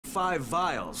5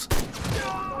 vials.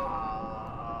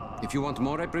 If you want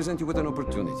more, I present you with an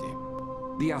opportunity.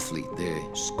 The athlete, the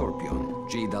Scorpion,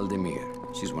 Jade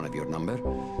Aldemir. She's one of your number.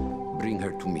 Bring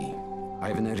her to me. I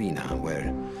have an arena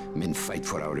where men fight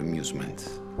for our amusement.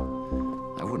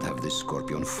 I would have this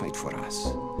Scorpion fight for us.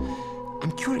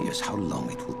 I'm curious how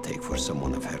long it will take for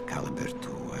someone of her caliber to,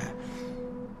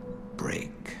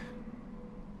 break.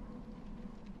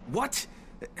 What?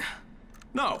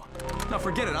 No. No,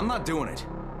 forget it. I'm not doing it.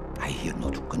 I hear no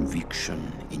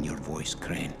conviction in your voice,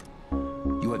 Crane.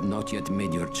 You have not yet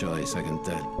made your choice, I can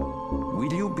tell.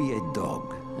 Will you be a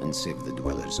dog and save the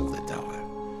dwellers of the tower?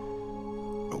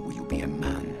 Or will you be a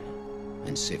man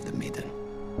and save the maiden?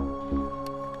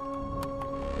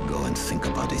 Go and think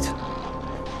about it.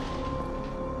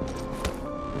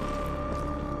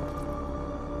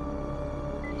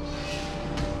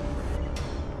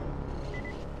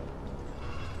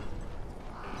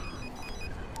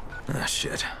 Ah,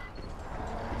 shit.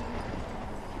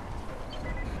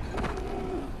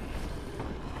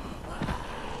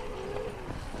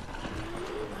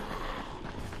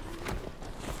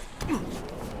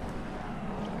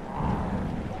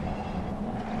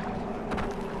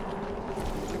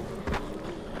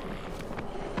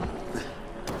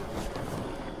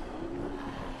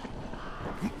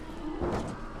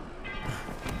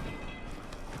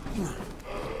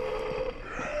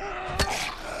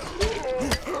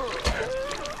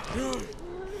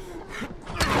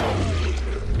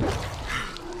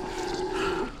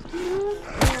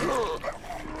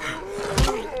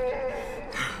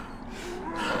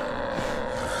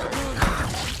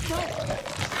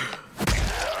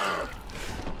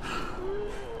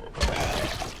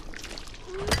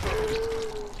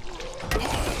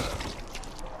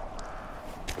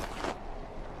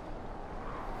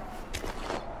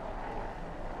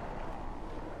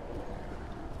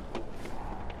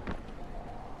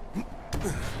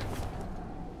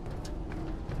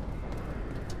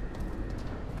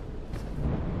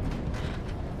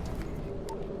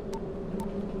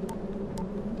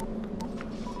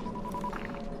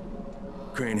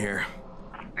 Crane here.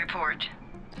 Report.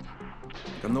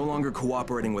 I'm no longer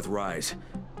cooperating with Rise.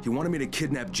 He wanted me to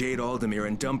kidnap Jade Aldemir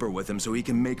and dump her with him so he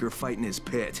can make her fight in his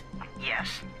pit.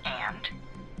 Yes, and?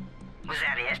 Was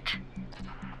that it?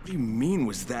 What do you mean,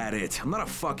 was that it? I'm not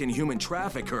a fucking human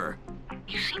trafficker.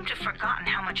 You seem to have forgotten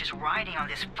how much is riding on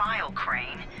this file,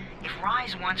 Crane. If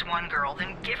Rise wants one girl,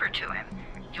 then give her to him.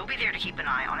 You'll be there to keep an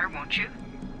eye on her, won't you?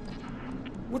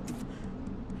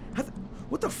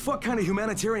 What the fuck kind of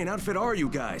humanitarian outfit are you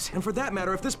guys? And for that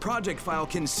matter, if this project file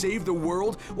can save the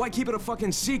world, why keep it a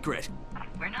fucking secret?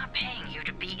 We're not paying you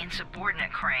to be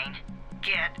insubordinate, Crane.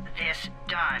 Get this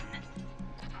done.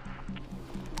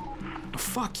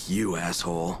 Fuck you,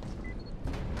 asshole.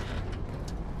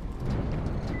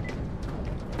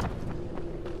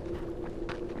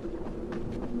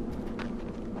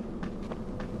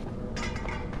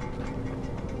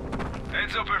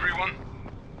 Heads up, everyone.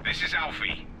 This is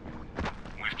Alfie.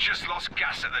 We've just lost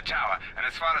gas at the tower, and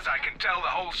as far as I can tell, the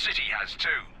whole city has too.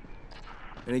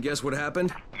 Any guess what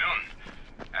happened? None.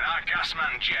 And our gas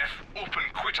man, Jeff, up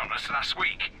and quit on us last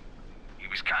week. He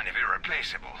was kind of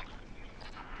irreplaceable.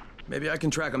 Maybe I can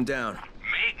track him down.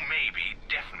 Make maybe,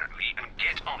 definitely, and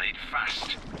get on it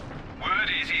fast.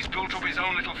 Word is he's built up his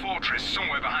own little fortress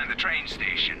somewhere behind the train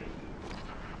station.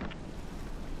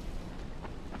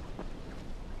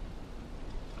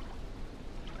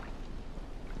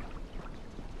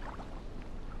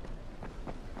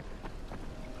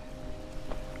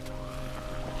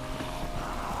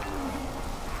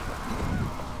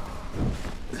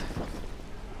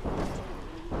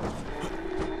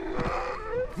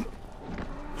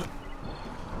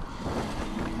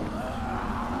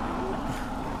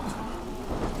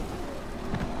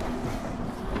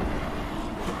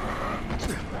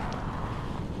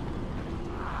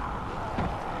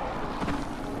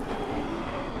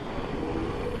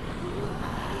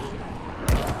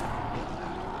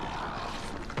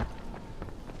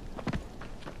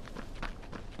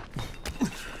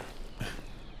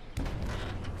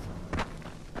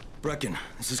 Brecken,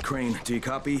 this is Crane. Do you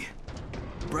copy?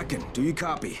 Brecken, do you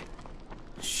copy?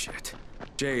 Shit.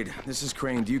 Jade, this is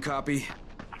Crane. Do you copy?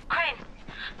 Crane,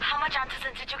 how much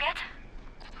antizin did you get?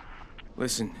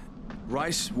 Listen,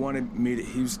 Rice wanted me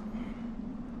to...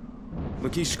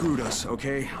 Look, he screwed us,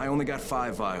 okay? I only got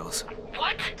 5 vials.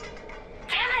 What?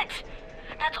 Damn it!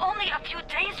 That's only a few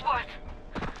days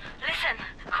worth. Listen,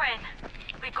 Crane,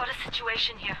 we've got a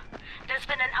situation here. There's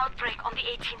been an outbreak on the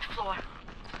 18th floor.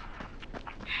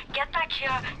 Get back here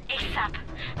ASAP,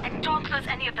 and don't lose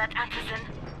any of that antizin.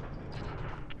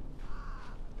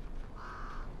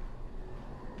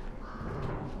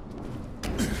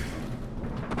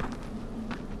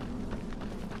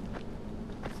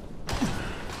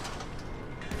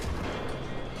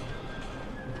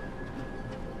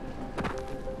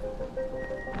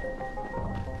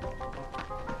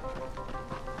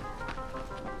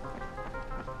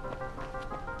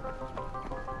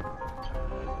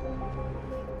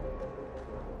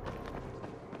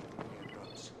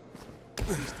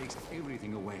 This takes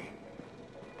everything away.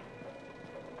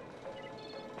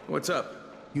 What's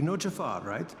up? You know Jafar,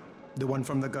 right? The one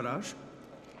from the garage?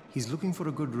 He's looking for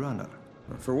a good runner.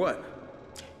 For what?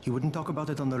 He wouldn't talk about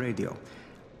it on the radio.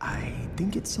 I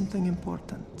think it's something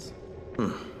important.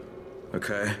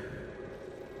 Okay.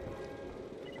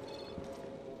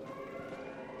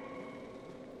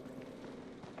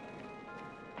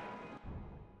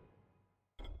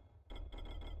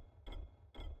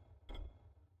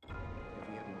 If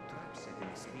we had no traps set in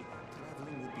the city,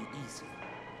 traveling would be easy.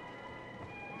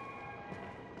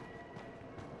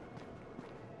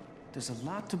 There's a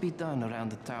lot to be done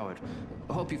around the tower.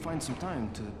 I hope you find some time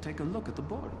to take a look at the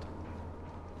board.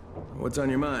 What's on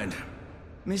your mind?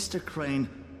 Mr. Crane,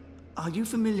 are you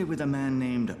familiar with a man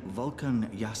named Vulcan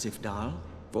Yasif Dahl?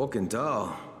 Vulcan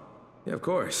Dahl? Yeah, of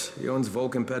course. He owns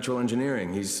Vulcan Petrol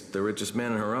Engineering. He's the richest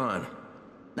man in Haran.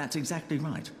 That's exactly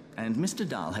right. And Mr.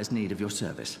 Dahl has need of your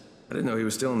service. I didn't know he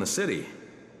was still in the city.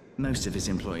 Most of his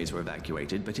employees were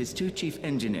evacuated, but his two chief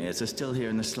engineers are still here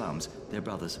in the slums. They're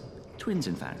brothers. Twins,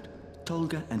 in fact.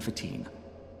 Tolga and Fatin.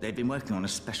 They've been working on a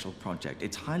special project.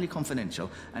 It's highly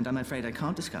confidential, and I'm afraid I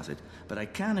can't discuss it, but I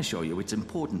can assure you its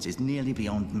importance is nearly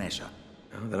beyond measure.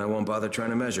 Oh, then I won't bother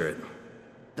trying to measure it.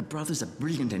 The brothers are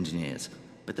brilliant engineers,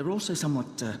 but they're also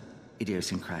somewhat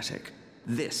idiosyncratic.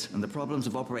 This and the problems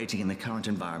of operating in the current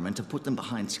environment have put them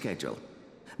behind schedule.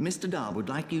 Mr. Dahl would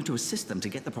like you to assist them to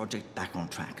get the project back on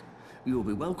track. You will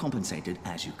be well compensated,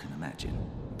 as you can imagine.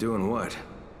 Doing what?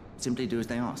 Simply do as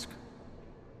they ask.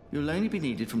 You'll only be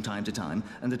needed from time to time,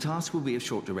 and the task will be of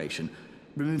short duration.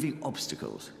 Removing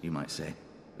obstacles, you might say.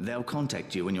 They'll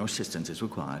contact you when your assistance is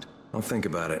required. I'll think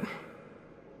about it.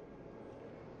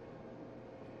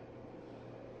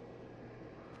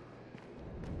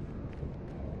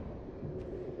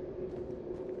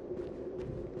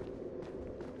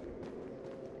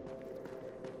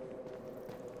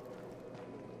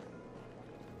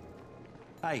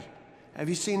 Hey, have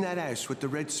you seen that house with the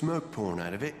red smoke pouring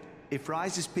out of it? If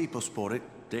Rise's people spot it,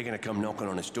 they're gonna come knocking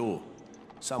on his door.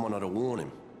 Someone ought to warn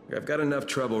him. I've got enough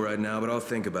trouble right now, but I'll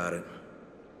think about it.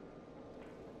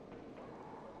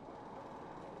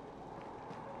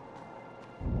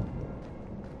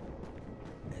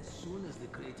 As soon as the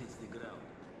crate hits the ground,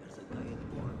 there's a guy in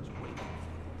orange waiting for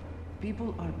you.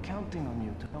 People are counting on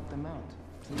you to help them out.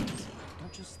 Please,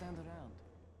 don't just stand around.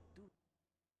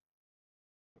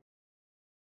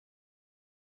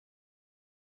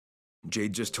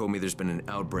 Jade just told me there's been an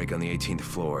outbreak on the 18th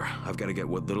floor. I've got to get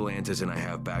what little antizin I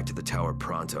have back to the tower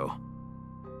pronto.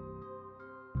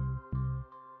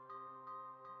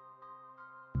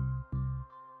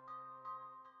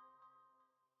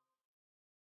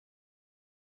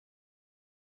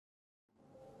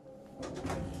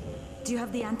 Do you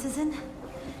have the antizin?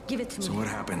 Give it to me. So what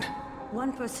happened?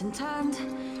 One person turned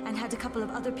and had a couple of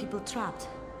other people trapped.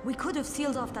 We could have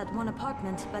sealed off that one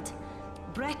apartment, but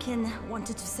Brecken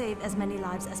wanted to save as many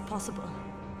lives as possible.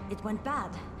 It went bad.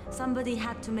 Somebody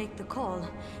had to make the call,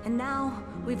 and now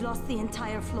we've lost the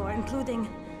entire floor, including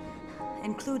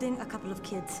a couple of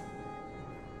kids.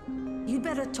 You'd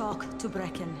better talk to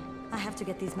Brecken. I have to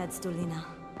get these meds to Lena.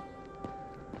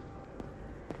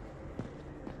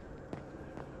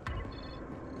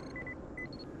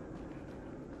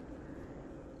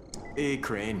 Hey,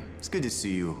 Crane. It's good to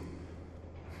see you.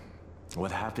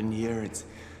 What happened here, it's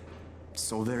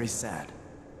so very sad.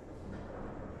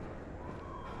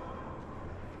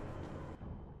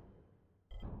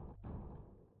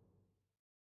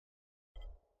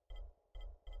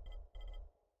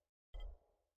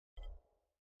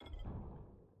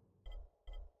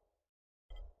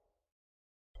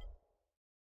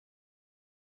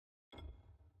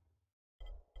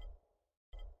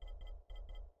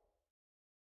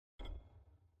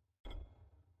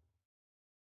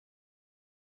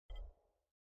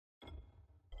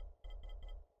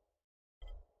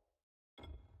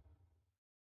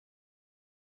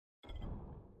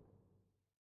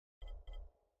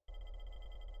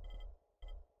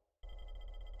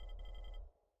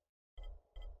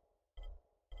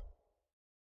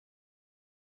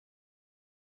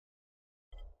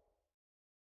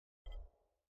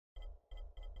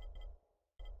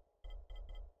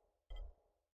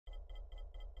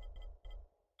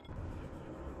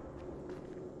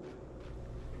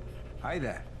 Hi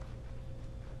there.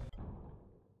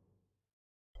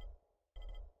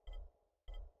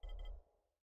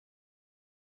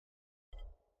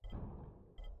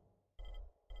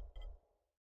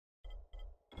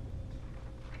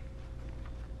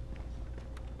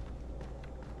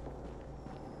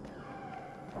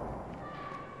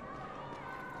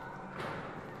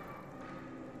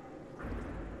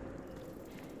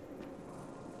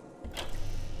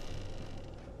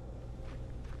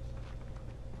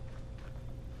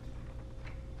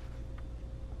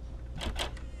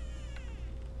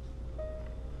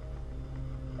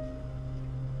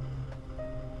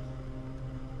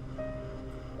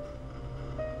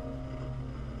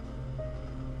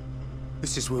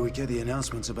 This is where we get the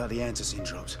announcements about the antacene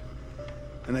drops.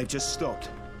 And they've just stopped.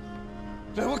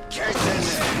 There were kids in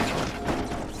there!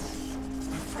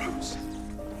 I froze.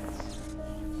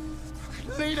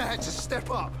 Lena had to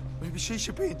step up. Maybe she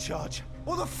should be in charge.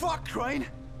 What the fuck, Crane?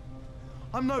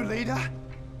 I'm no leader.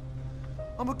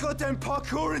 I'm a goddamn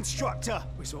parkour instructor.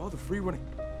 Wait, so all the free running...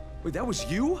 Wait, that was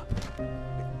you?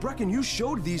 Brecken, you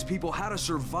showed these people how to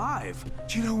survive.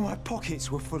 Do you know what my pockets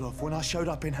were full of when I showed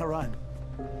up in Haran?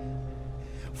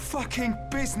 Fucking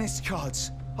business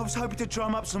cards. I was hoping to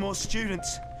drum up some more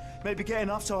students. Maybe get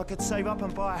enough so I could save up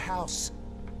and buy a house.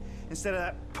 Instead of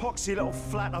that poxy little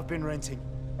flat I've been renting.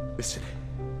 Listen.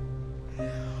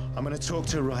 I'm gonna talk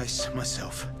to Rice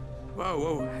myself.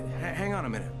 Whoa, hang on a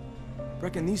minute.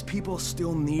 Brecken, these people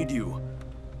still need you.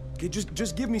 Okay,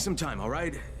 just give me some time, all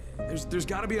right? There's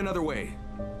gotta be another way.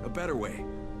 A better way.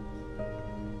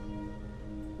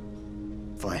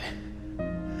 Fine.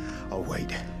 I'll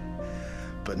wait.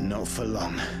 But not for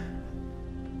long.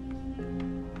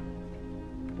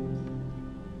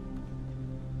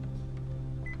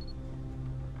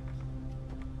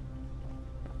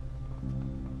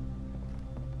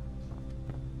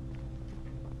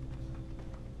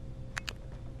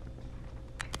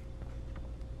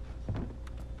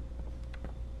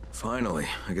 Finally,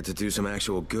 I get to do some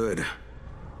actual good.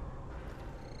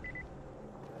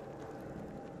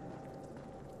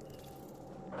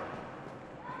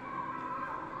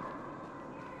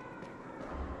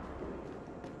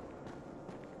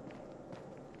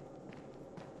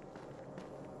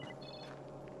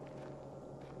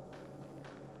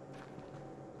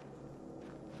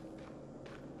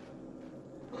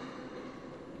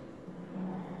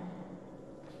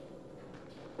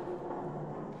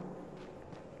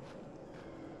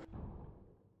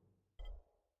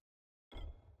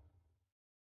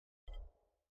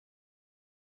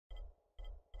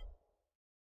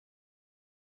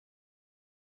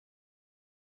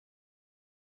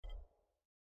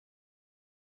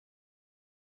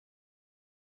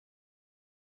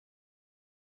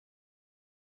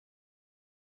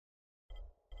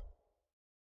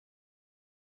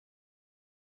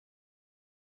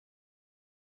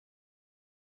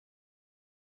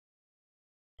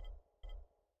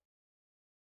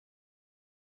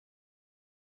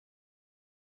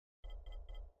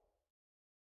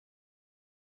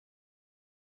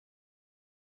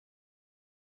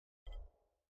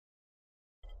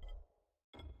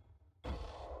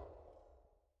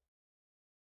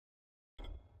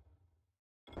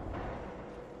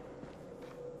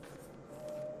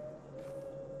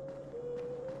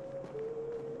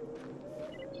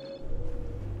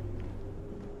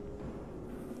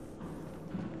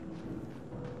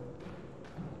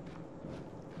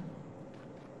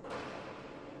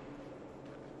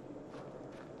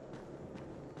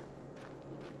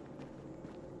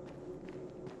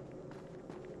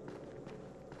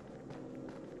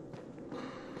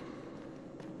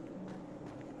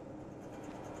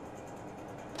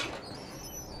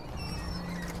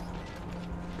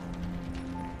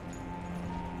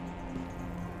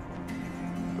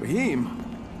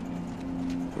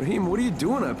 Raheem, what are you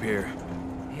doing up here?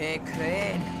 Hey,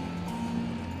 Crane.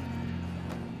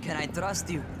 Can I trust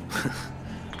you?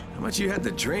 How much you had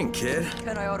to drink, kid?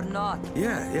 Can I or not?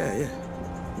 Yeah.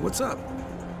 What's up?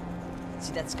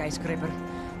 See that skyscraper?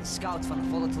 The scouts found a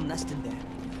volatile nest in there.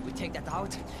 We take that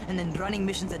out, and then running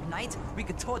missions at night, we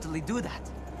could totally do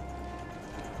that.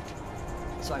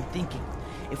 So I'm thinking,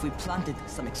 if we planted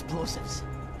some explosives.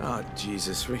 Oh,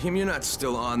 Jesus. Raheem, you're not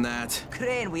still on that.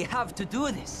 Crane, we have to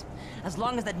do this. As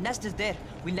long as that nest is there,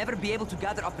 we'll never be able to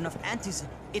gather up enough antis.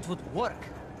 It would work.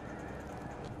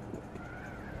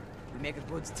 We make a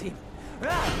good team.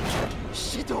 Ah!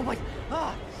 Shit, oh my...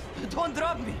 Ah! Don't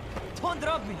drop me! Don't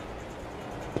drop me!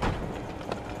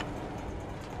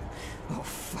 Oh,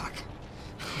 fuck.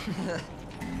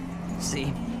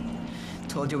 See?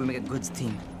 Told you we make a good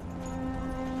team.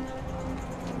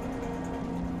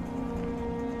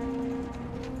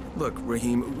 Look,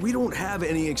 Raheem, we don't have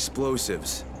any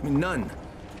explosives. I mean, none.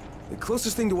 The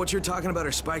closest thing to what you're talking about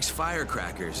are Spike's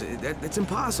firecrackers. That's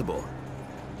impossible.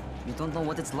 You don't know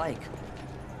what it's like.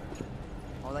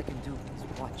 All I can do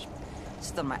is watch.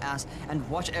 Sit on my ass and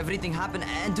watch everything happen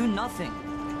and do nothing.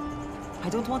 I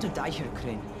don't want to die here,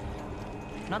 Crane.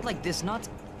 Not like this, not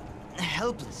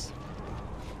helpless.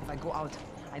 If I go out,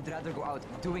 I'd rather go out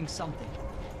doing something.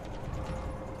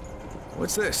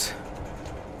 What's this?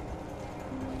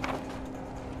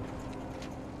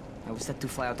 I was set to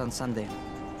fly out on Sunday.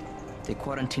 They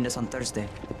quarantined us on Thursday.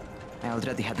 I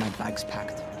already had my bags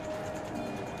packed.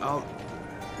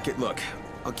 Look,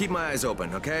 I'll keep my eyes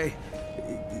open, okay?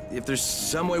 If there's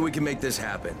some way we can make this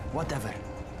happen. Whatever.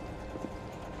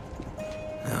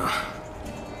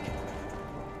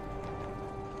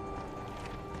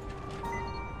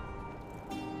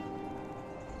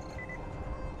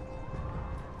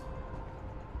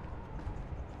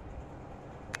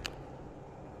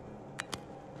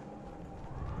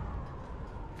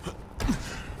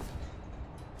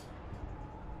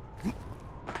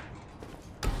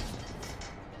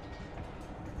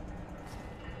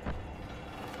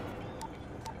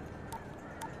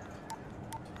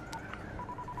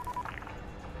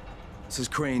 This is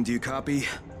Crane, do you copy?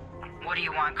 What do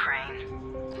you want, Crane?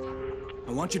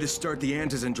 I want you to start the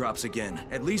antizin drops again,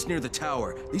 at least near the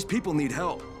tower. These people need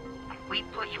help. We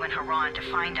put you in Haran to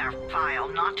find our file,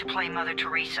 not to play Mother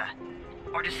Teresa.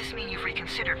 Or does this mean you've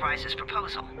reconsidered Rice's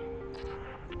proposal?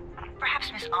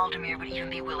 Perhaps Miss Aldemir would even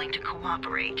be willing to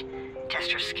cooperate, test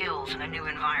her skills in a new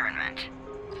environment.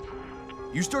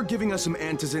 You start giving us some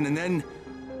antizin and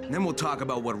then we'll talk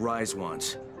about what Rise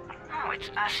wants. Oh, it's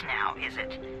us now, is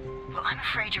it? Well, I'm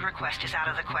afraid your request is out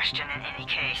of the question in any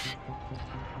case.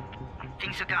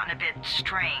 Things have gotten a bit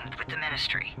strained with the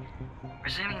Ministry.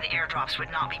 Resuming the airdrops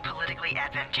would not be politically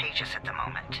advantageous at the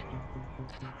moment.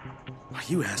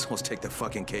 You assholes take the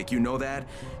fucking cake, you know that?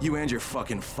 You and your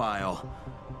fucking file.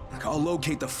 Look, I'll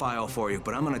locate the file for you,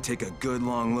 but I'm gonna take a good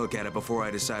long look at it before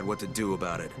I decide what to do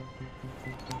about it.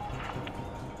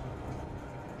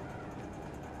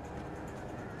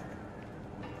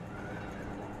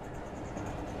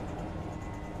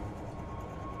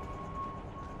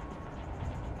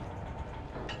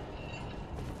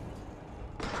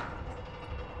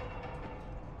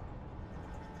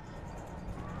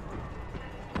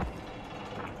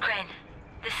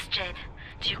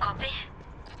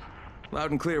 Loud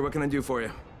and clear, what can I do for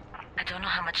you? I don't know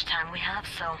how much time we have,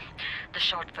 so the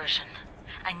short version.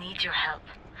 I need your help.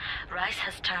 Rice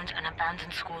has turned an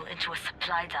abandoned school into a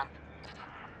supply dump.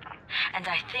 And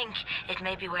I think it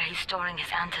may be where he's storing his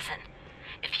antizin.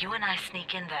 If you and I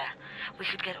sneak in there, we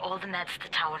could get all the meds the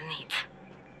tower needs.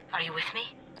 Are you with me?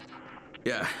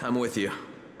 Yeah, I'm with you.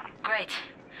 Great.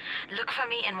 Look for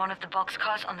me in one of the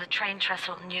boxcars on the train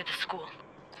trestle near the school.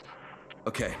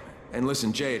 Okay, and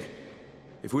listen, Jade.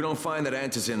 If we don't find that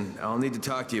antizin, I'll need to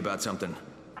talk to you about something.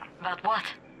 About what?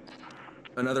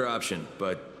 Another option,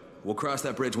 but we'll cross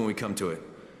that bridge when we come to it.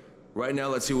 Right now,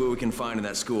 let's see what we can find in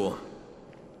that school.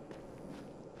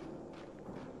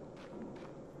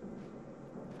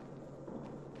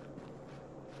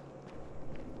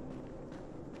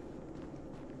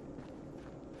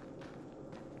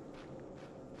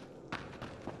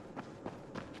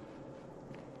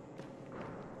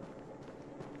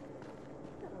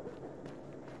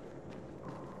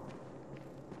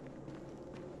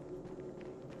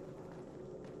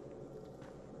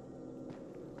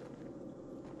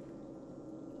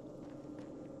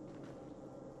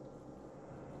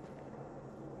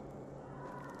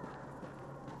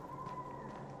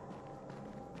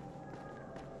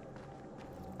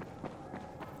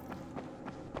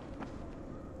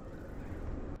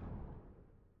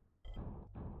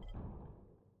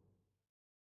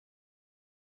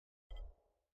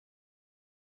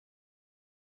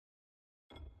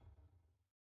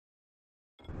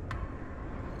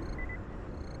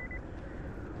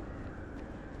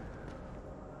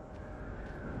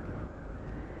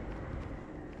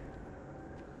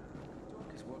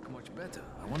 Much better.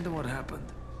 I wonder what happened.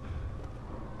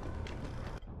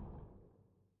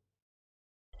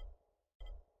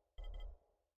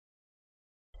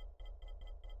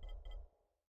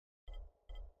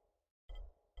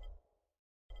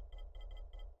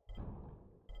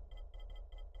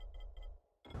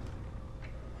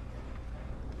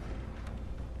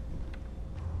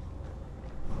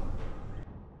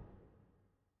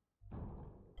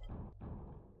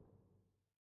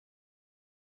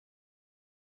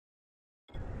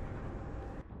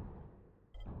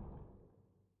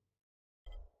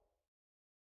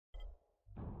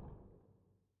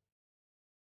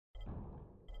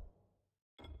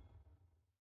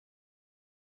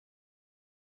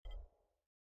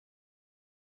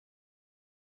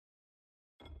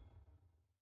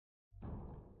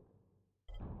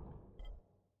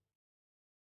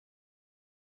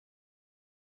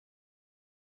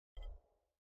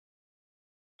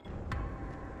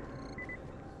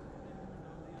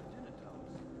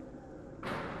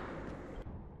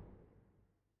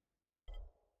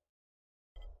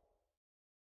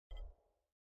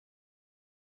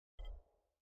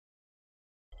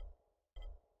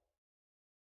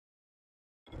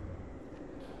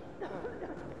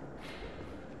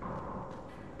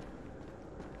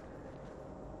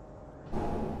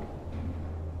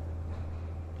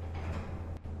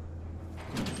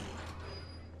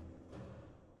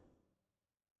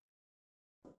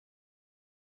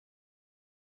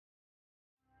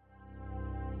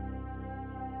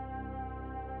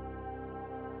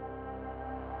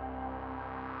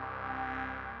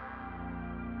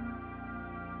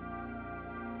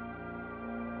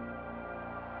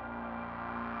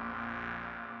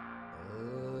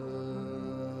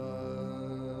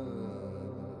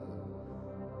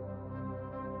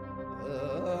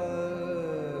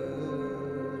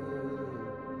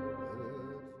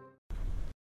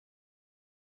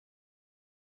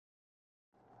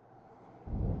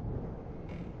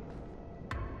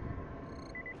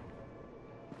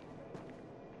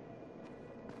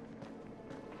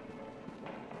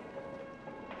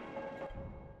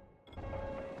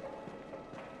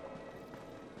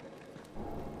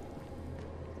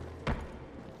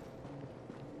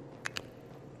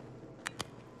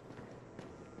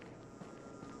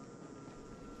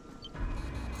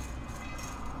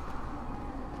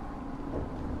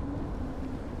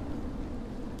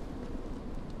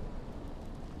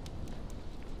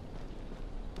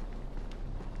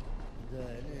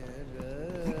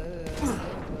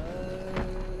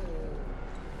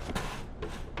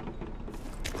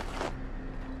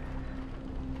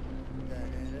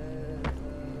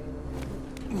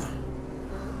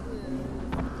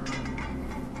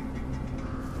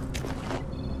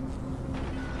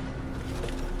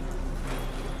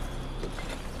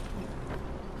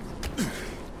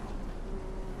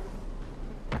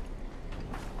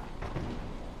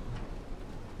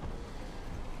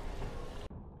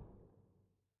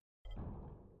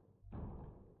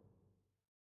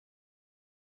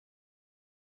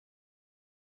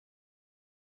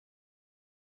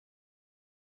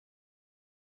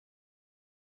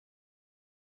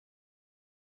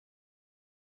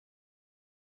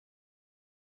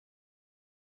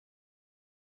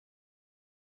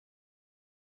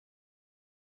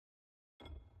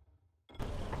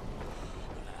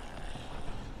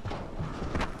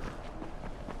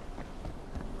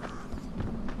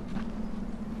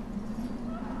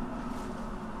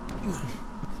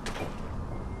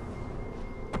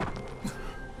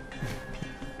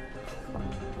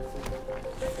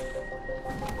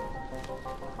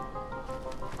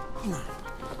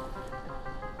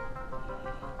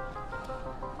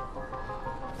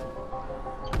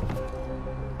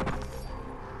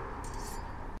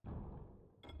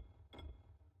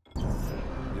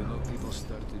 You know, people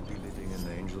started believing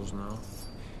in angels now.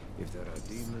 If there are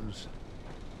demons,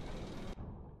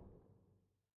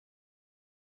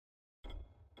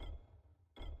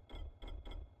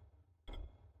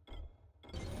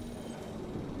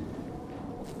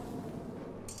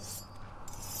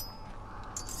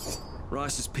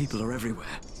 Rice's people are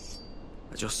everywhere.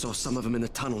 I just saw some of them in the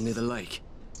tunnel near the lake.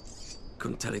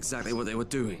 Couldn't tell exactly what they were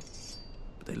doing,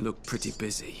 but they looked pretty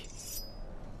busy.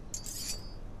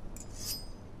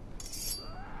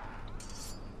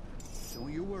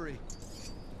 Don't you worry.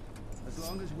 As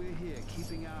long as we're here,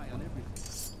 keeping eye on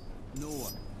everything, no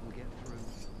one will get through.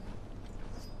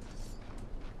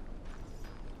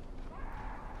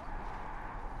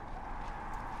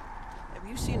 have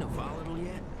you seen a volatile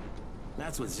yet?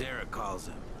 That's what Zara calls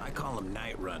them. I call them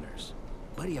night runners.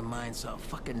 Buddy of mine saw a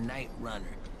fucking night runner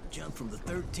jump from the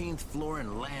 13th floor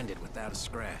and landed without a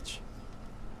scratch.